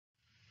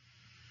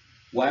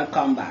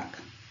Welcome back.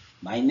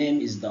 My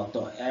name is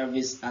Dr.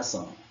 Elvis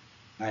Asson.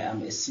 I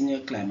am a senior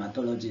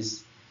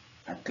climatologist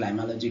at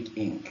Climatologic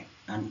Inc.,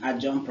 an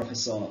adjunct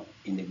professor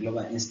in the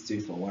Global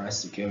Institute for Water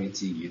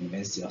Security,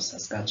 University of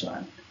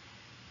Saskatchewan,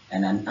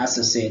 and an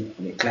associate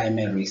of the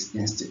Climate Risk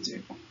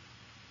Institute.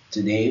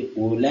 Today,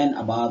 we will learn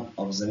about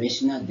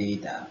observational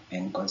data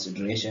and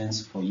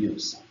considerations for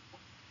use.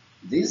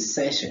 This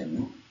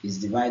session is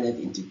divided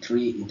into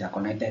three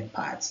interconnected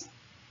parts.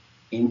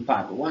 In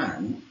part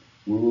 1,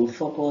 we will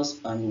focus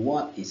on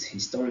what is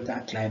historical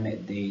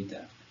climate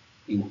data.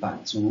 In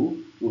part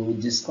 2, we will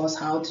discuss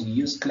how to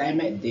use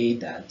climate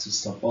data to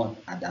support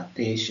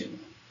adaptation.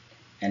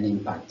 And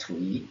in part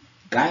 3,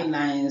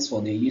 guidelines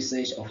for the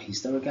usage of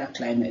historical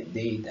climate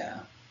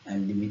data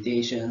and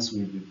limitations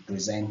will be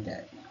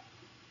presented.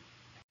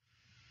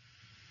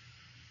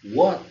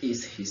 What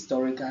is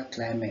historical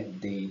climate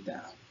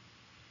data?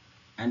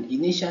 An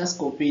initial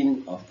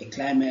scoping of a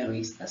climate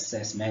risk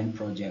assessment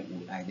project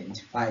will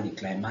identify the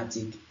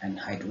climatic and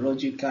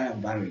hydrological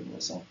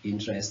variables of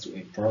interest to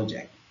a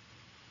project.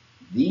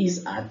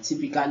 These are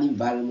typically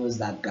variables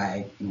that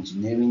guide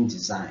engineering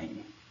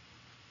design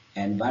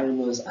and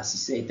variables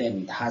associated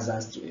with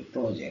hazards to a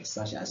project,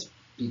 such as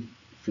peak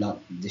flood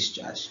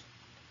discharge.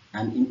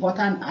 An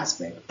important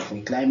aspect of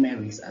a climate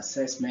risk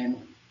assessment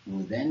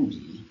will then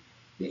be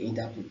the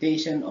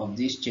interpretation of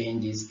these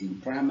changes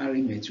in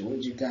primary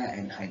meteorological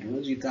and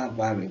hydrological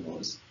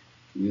variables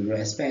with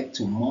respect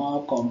to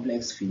more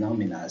complex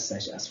phenomena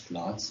such as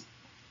floods,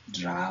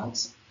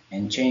 droughts,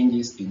 and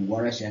changes in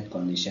watershed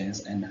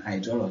conditions and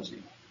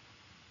hydrology.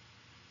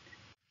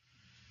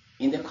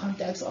 In the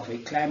context of a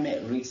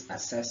climate risk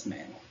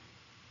assessment,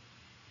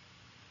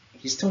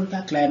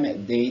 historical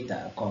climate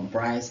data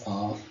comprise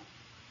of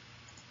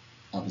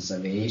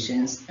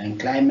observations and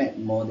climate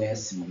model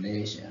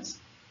simulations.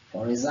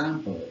 For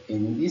example,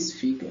 in this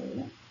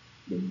figure,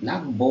 the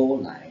black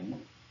bold line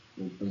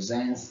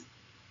represents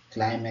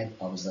climate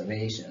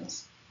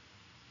observations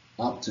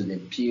up to the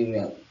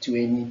period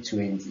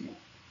 2020,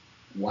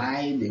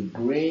 while the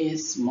gray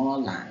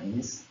small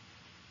lines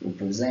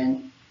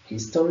represent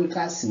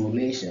historical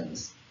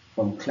simulations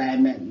from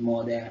climate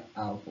model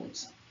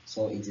outputs.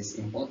 So it is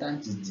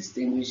important to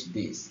distinguish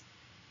this.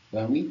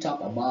 When we talk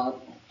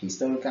about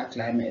historical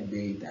climate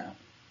data,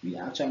 we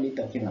are actually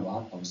talking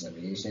about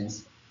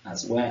observations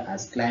as well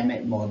as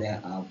climate model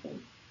output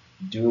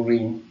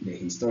during the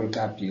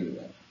historical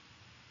period.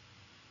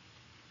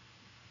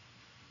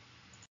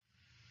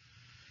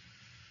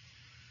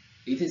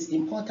 It is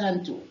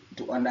important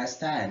to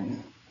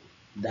understand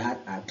that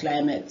our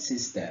climate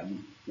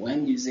system,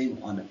 when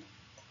using on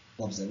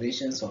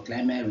observations for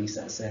climate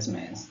risk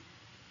assessments,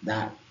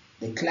 that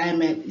the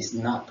climate is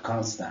not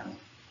constant.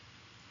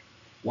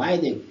 While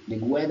the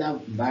weather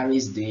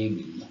varies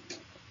daily,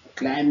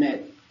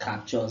 climate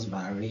captures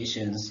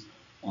variations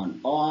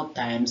on all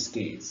time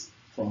scales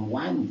from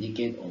one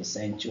decade or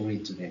century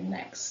to the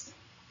next,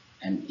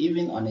 and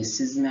even on a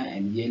seasonal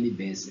and yearly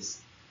basis.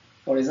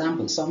 For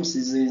example, some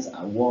seasons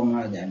are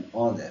warmer than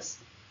others,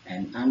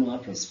 and annual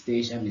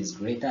precipitation is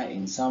greater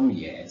in some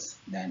years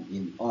than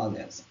in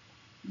others.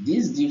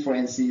 These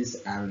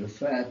differences are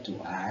referred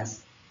to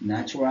as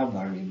natural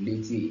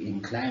variability in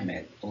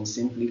climate or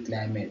simply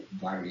climate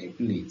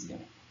variability.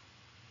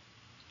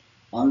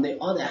 On the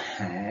other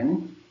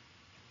hand,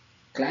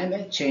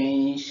 climate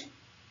change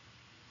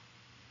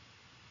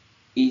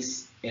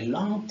is a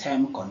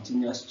long-term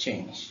continuous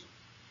change,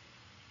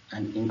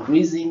 an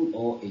increasing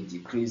or a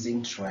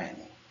decreasing trend.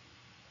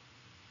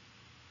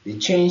 The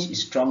change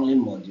is strongly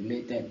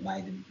modulated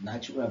by the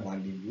natural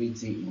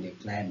variability in the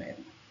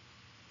climate.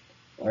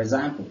 For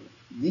example,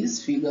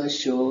 this figure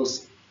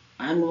shows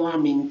annual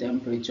mean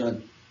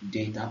temperature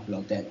data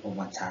plotted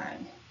over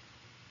time.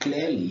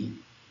 Clearly,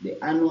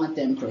 the annual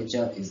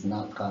temperature is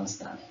not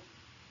constant.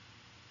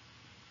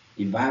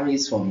 It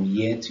varies from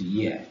year to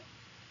year.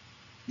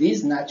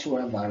 This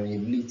natural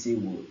variability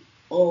will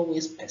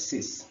always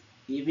persist,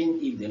 even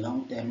if the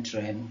long-term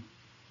trend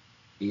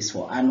is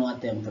for annual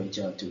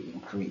temperature to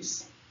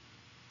increase.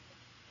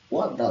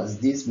 What does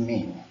this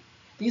mean?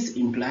 This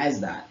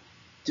implies that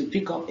to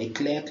pick up a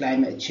clear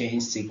climate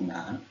change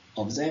signal,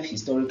 observed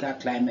historical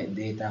climate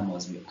data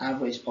must be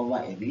averaged over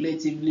a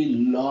relatively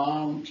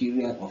long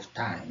period of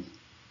time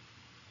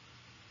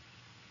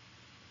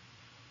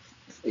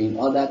in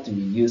order to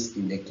be used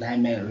in the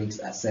climate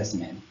risk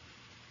assessment.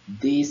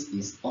 This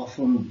is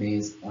often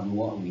based on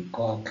what we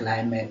call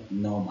climate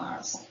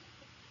normals.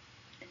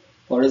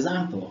 For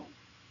example,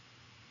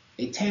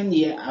 a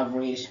 10-year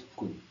average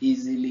could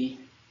easily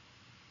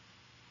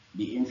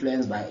be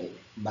influenced by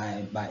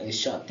a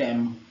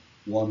short-term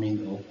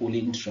warming or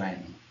cooling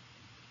trend,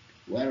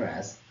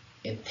 whereas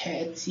a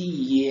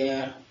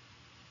 30-year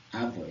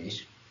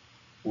average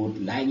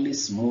would likely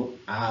smooth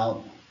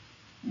out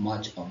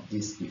much of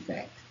this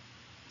effect.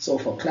 So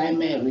for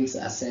climate risk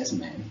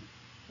assessment,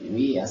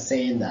 we are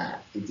saying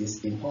that it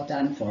is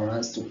important for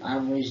us to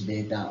average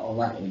data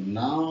over a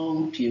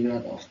long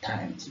period of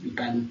time,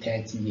 typically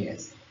 30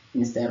 years,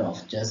 instead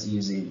of just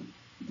using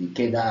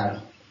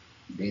decadal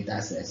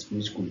data sets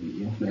which could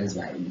be influenced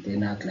by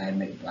internal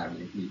climate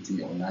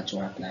variability or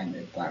natural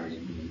climate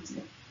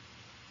variability.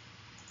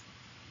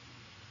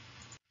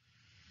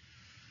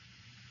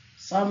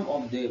 Some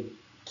of the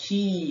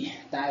key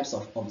types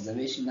of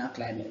observational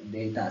climate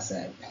data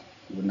set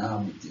will now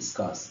be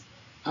discussed.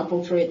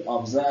 Appropriate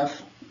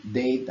observed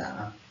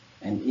data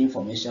and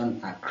information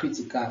are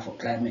critical for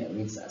climate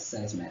risk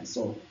assessment.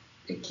 So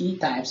the key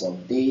types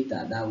of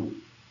data that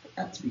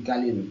are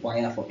typically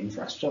required for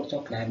infrastructure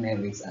climate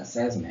risk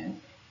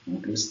assessment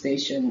include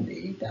station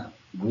data,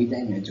 grid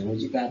and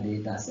meteorological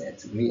data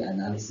sets, grid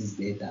analysis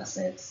data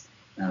sets,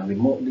 and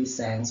remotely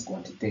sensed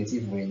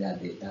quantitative radar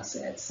data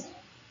sets.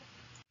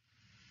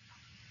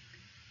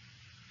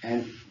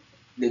 And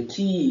the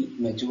key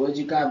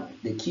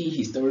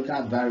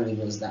historical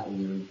variables that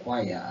we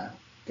require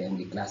can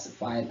be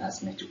classified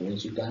as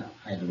meteorological,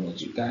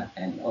 hydrological,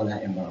 and other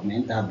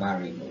environmental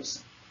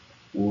variables.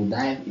 We'll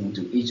dive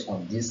into each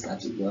of these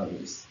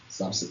categories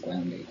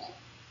subsequently.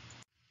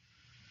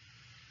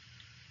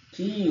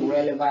 Key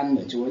relevant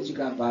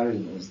meteorological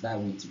variables that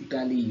we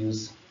typically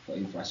use for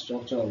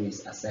infrastructure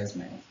risk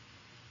assessment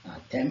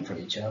are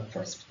temperature,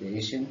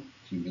 precipitation,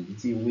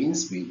 humidity, wind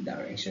speed,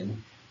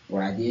 direction,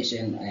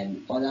 radiation,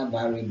 and other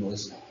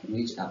variables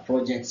which are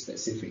project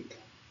specific.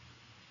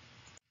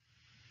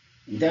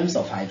 In terms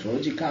of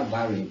hydrological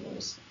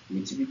variables,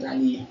 we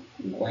typically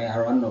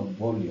require runoff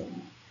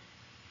volume,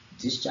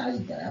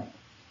 discharge depth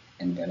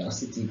and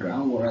velocity,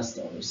 groundwater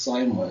storage,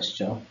 soil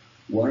moisture,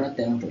 water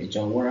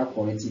temperature, water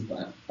quality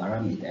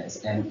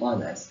parameters, and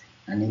others.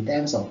 And in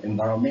terms of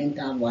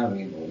environmental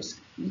variables,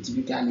 we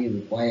typically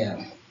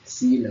require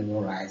sea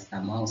level rise,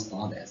 amongst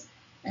others,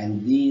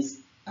 and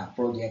these are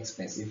project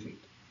specific.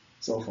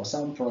 So for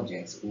some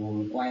projects, we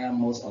will require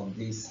most of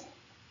these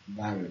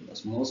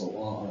variables, most of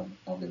all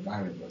of the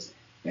variables,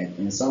 but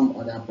in some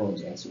other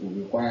projects,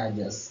 we require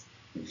just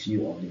a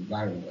few of the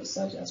variables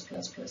such as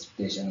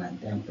precipitation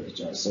and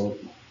temperature. So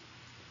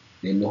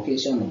the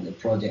location of the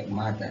project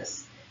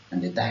matters,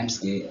 and the time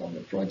scale of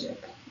the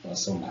project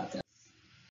also matters.